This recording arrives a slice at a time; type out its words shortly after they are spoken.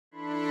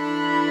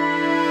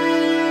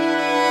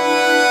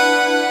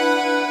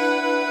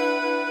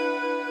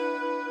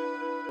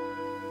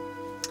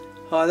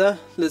Hi there,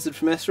 Lizod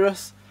from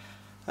Isurus.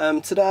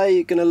 Today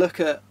you're going to look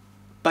at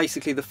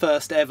basically the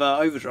first ever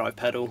overdrive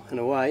pedal in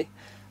a way,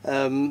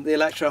 the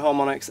Electro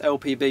Harmonix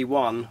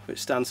LPB-1, which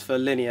stands for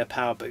Linear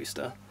Power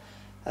Booster.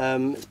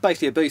 It's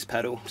basically a boost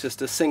pedal, just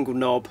a single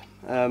knob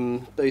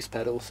boost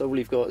pedal, so all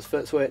you've got is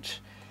foot switch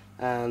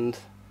and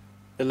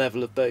the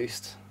level of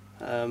boost.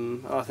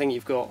 I think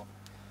you've got,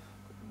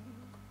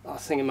 I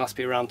think it must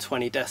be around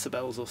 20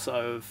 decibels or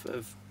so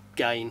of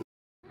gain.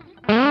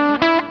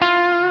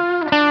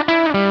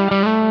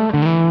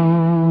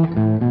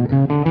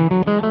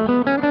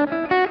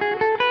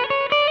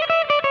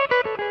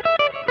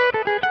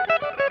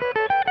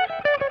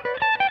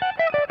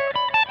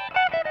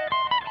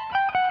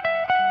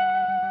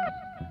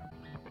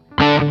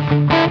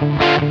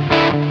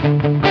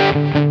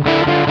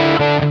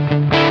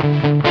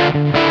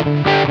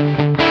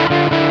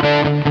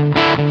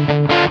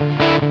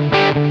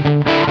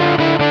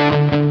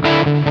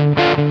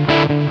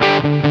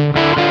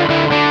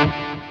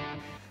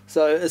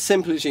 So as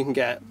simple as you can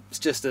get, it's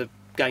just a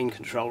gain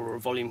control or a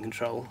volume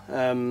control.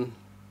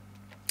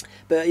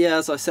 But yeah,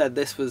 as I said,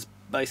 this was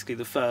basically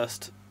the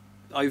first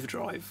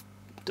overdrive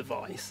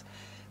device.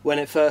 When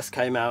it first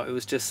came out, it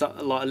was just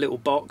like a little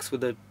box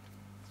with a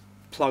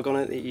plug on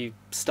it that you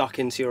stuck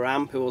into your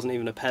amp. It wasn't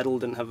even a pedal,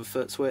 didn't have a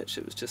foot switch,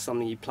 it was just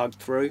something you plugged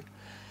through.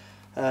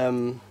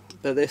 But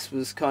this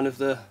was kind of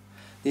the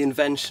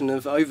invention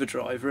of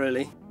overdrive,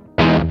 really.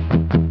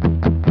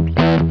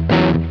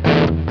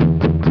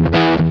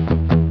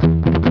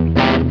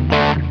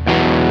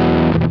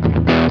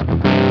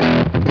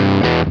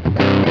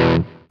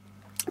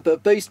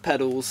 But boost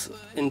pedals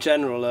in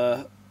general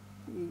are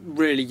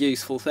really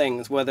useful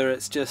things, whether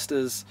it's just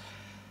as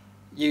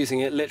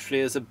using it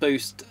literally as a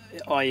boost,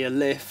 i.e. a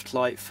lift,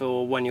 like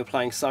for when you're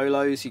playing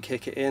solos, you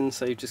kick it in,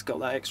 so you've just got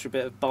that extra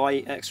bit of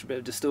bite, extra bit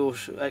of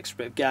distortion, extra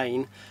bit of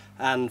gain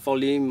and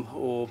volume,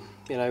 or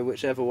you know,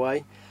 whichever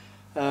way.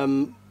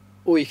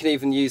 Or you can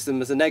even use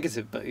them as a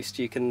negative boost.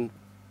 You can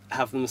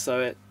have them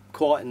so it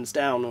quietens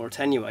down or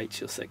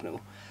attenuates your signal.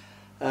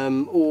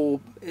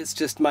 Or it's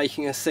just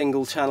making a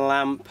single channel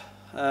amp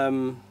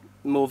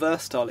more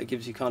versatile. It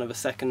gives you kind of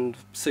a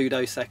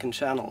pseudo second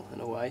channel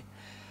in a way.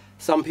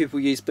 Some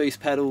people use boost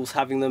pedals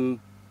having them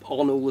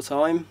on all the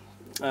time,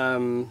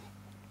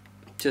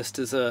 just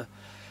as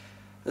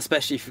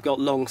especially if you've got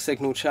long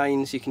signal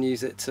chains, you can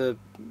use it to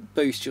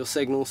boost your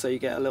signal so you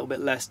get a little bit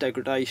less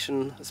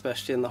degradation,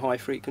 especially in the high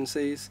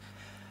frequencies.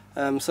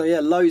 So yeah,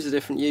 loads of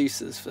different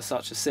uses for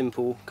such a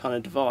simple kind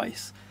of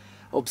device.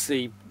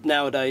 Obviously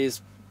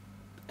nowadays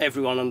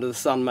everyone under the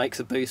sun makes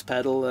a boost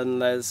pedal,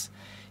 and there's,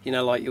 you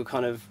know, like your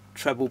kind of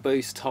treble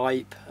boost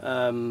type,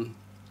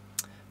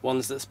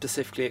 ones that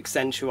specifically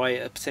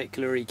accentuate a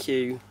particular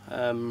EQ,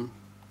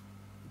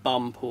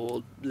 bump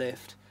or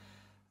lift.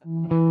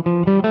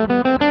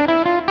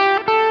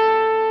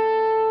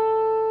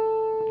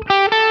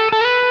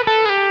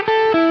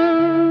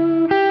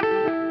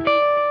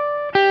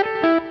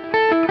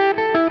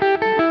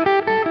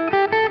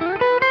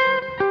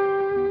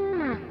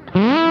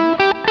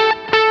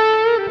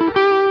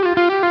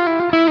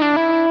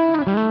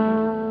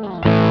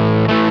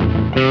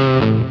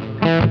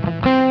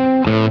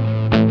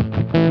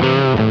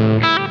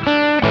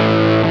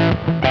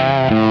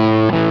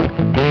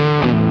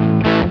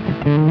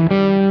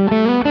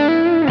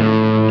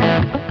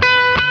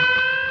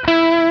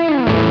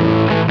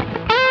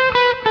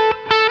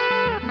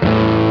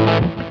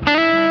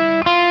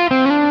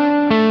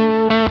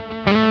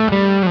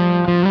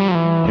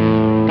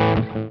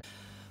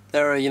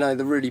 There are, you know,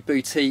 the really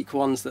boutique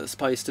ones that are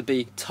supposed to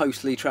be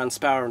totally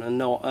transparent and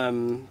not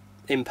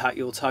impact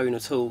your tone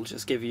at all,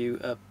 just give you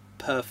a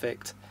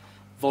perfect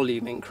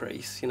volume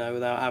increase, you know,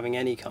 without having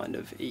any kind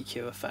of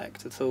EQ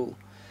effect at all.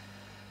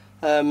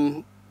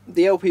 The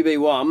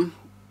LPB-1,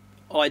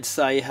 I'd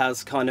say,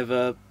 has kind of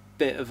a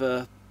bit of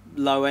a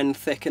low-end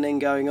thickening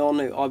going on.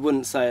 I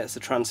wouldn't say it's a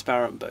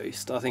transparent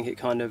boost. I think it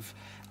kind of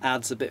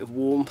adds a bit of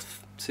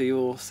warmth to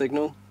your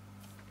signal.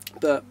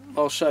 But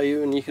I'll show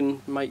you and you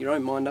can make your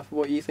own mind up of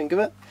what you think of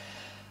it.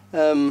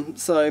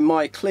 So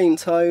my clean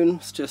tone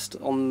is just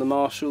on the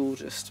Marshall,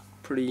 just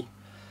pretty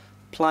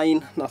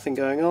plain, nothing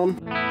going on.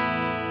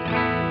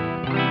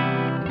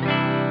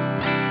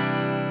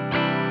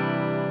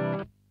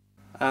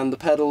 And the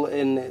pedal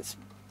it's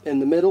in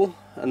the middle,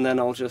 and then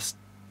I'll just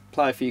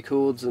play a few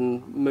chords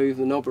and move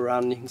the knob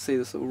around and you can see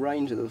the sort of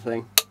range of the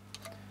thing.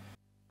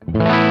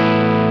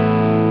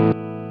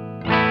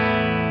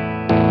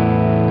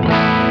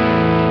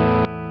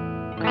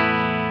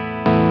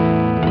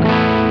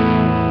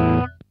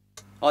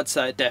 I'd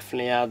say it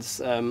definitely adds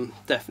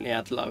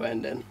low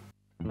end in.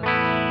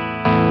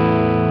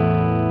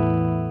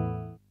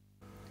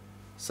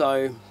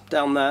 So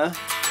down there,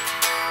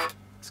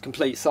 it's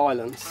complete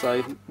silence.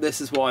 So this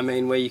is what I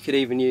mean, where you could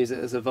even use it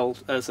as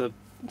a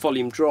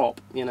volume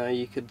drop. You know,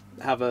 you could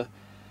have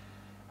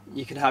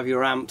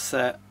your amp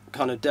set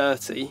kind of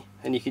dirty,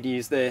 and you could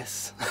use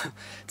this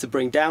to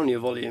bring down your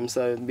volume,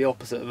 so the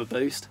opposite of a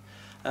boost.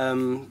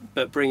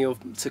 But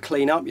to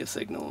clean up your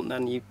signal, and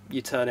then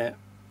you turn it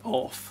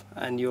off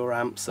and your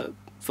amp's at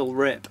full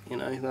rip, you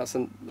know. That's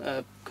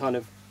a kind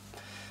of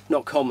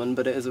not common,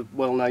 but it is a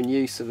well-known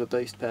use of a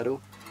boost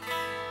pedal.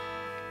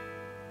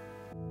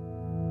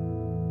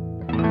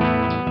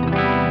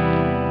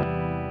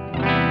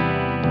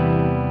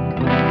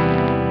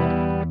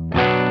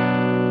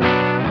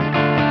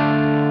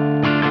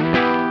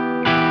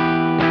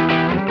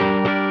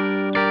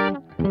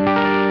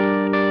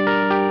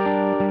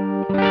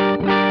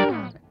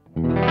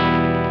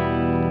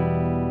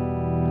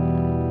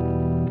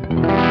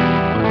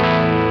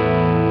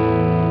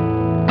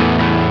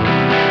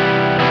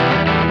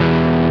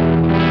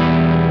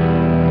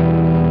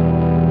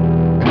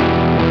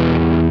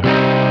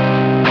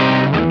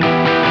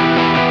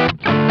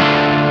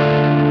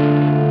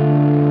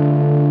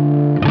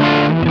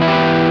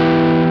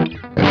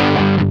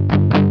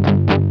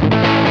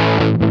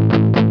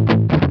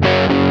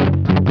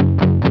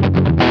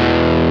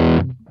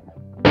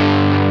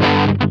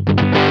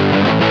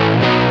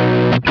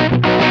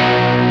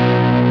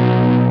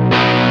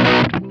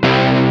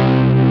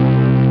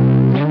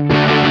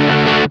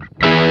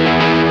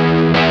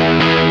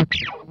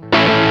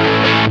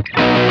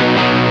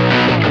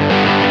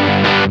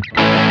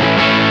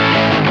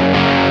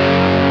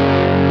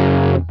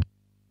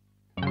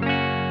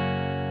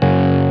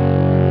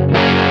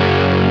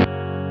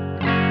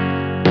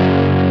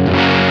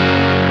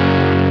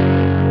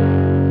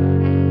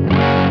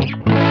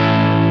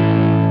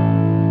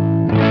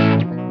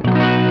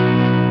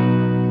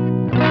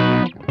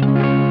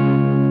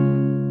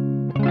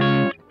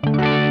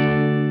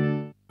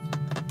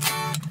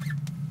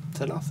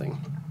 To nothing.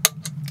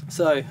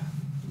 So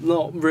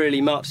not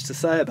really much to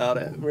say about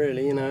it,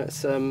 really, you know.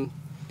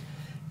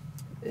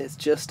 It's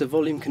just a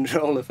volume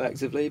control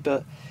effectively,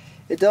 but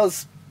it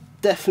does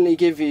definitely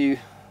give you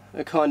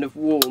a kind of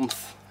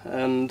warmth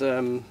and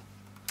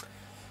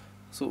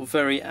sort of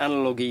very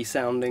analogy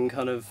sounding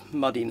kind of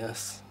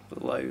muddiness,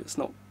 although it's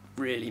not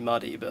really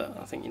muddy, but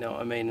I think you know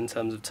what I mean in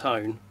terms of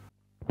tone.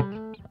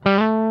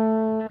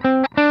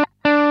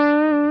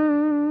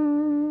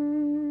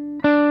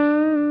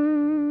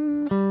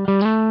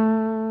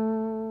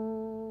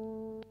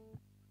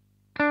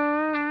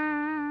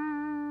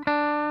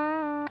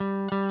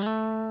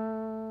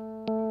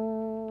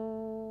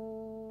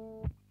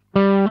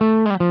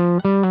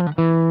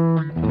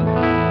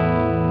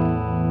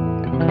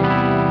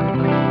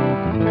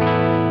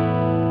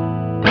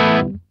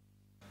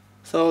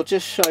 So I'll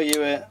just show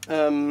you it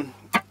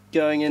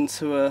going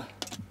into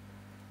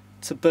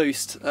to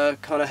boost a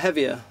kind of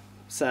heavier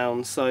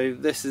sound. So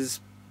this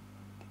is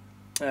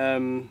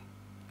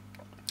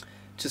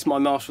just my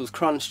Marshall's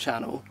Crunch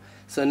channel.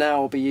 So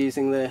now I'll be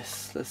using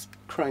this. Let's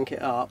crank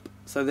it up.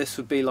 So this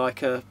would be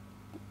like a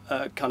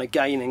kind of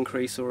gain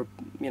increase or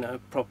you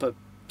know proper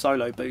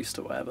solo boost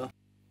or whatever.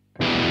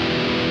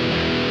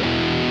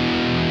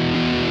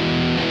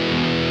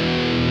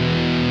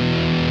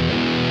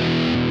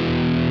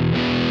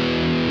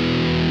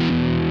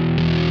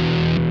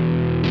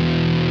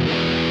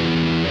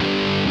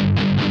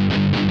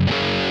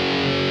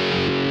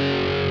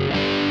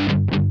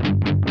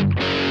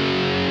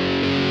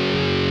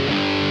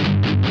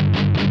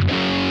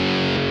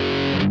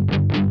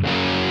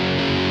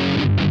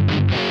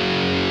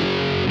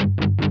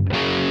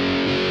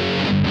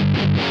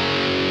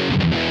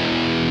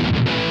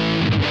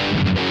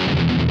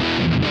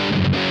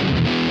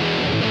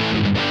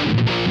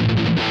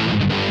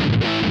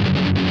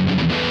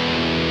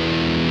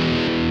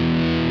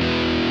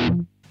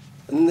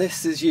 And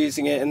this is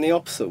using it in the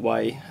opposite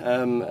way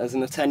as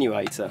an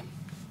attenuator.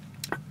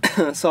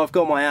 So I've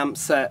got my amp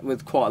set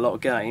with quite a lot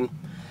of gain,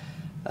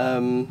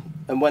 and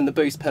when the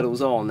boost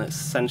pedal's on, it's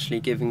essentially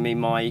giving me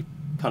my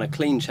kind of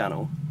clean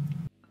channel.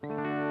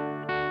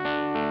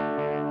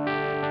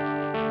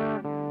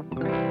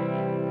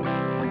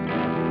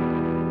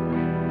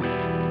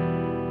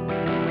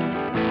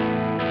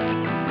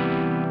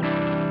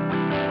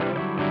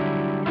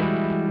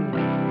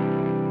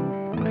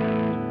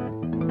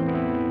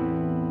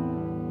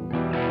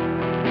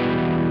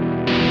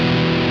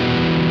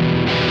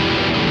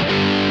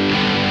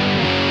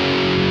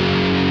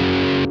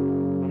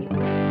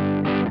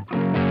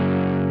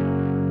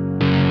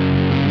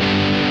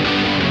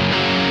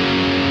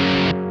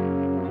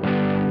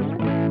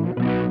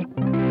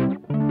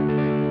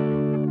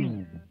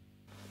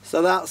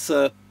 So that's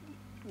a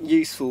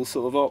useful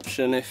sort of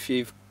option if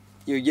you're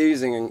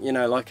using, you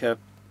know, like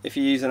if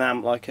you use an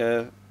amp like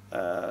a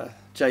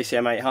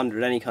JCM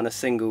 800, any kind of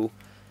single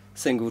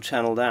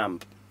channeled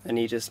amp, and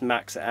you just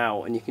max it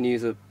out, and you can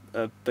use a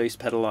boost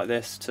pedal like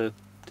this to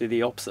do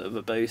the opposite of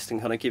a boost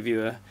and kind of give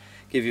you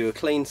a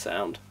clean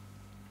sound.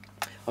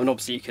 I mean,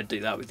 obviously you could do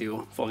that with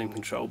your volume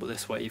control, but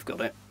this way you've got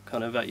it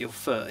kind of at your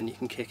foot and you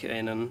can kick it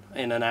in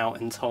and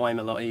out in time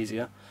a lot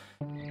easier.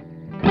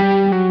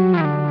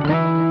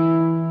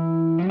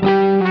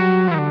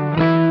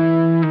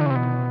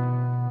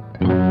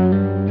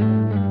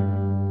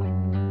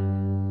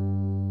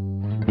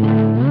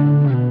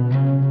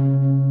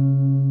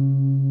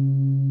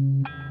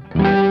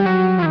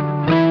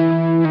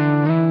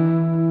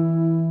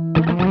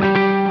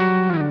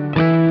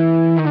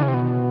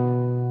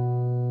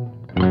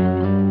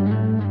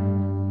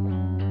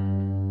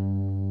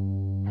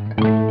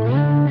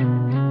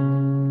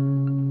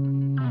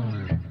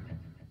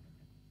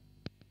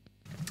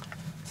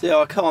 So yeah,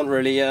 I can't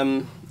really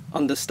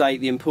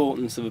understate the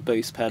importance of a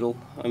boost pedal.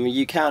 I mean,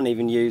 you can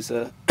even use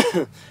a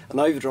an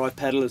overdrive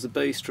pedal as a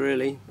boost,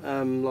 really,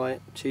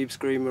 like Tube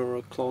Screamer or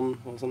a Clon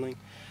or something.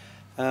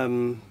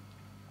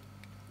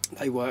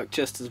 They work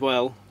just as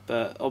well,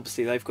 but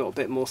obviously they've got a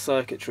bit more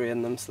circuitry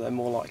in them, so they're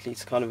more likely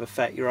to kind of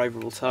affect your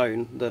overall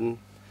tone than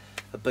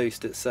a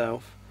boost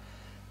itself.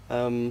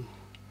 But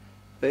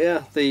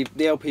yeah, the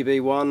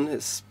LPB-1,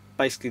 it's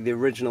basically the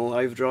original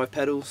overdrive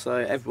pedal, so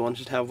everyone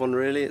should have one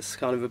really. It's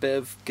kind of a bit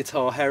of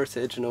guitar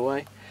heritage in a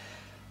way.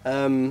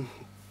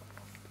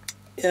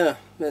 Yeah,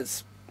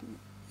 it's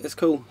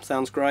cool,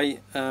 sounds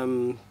great,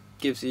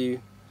 gives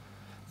you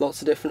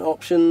lots of different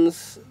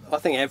options. I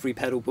think every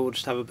pedal board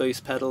should have a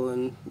boost pedal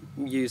and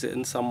use it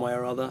in some way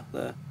or other.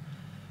 They're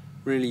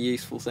really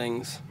useful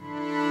things.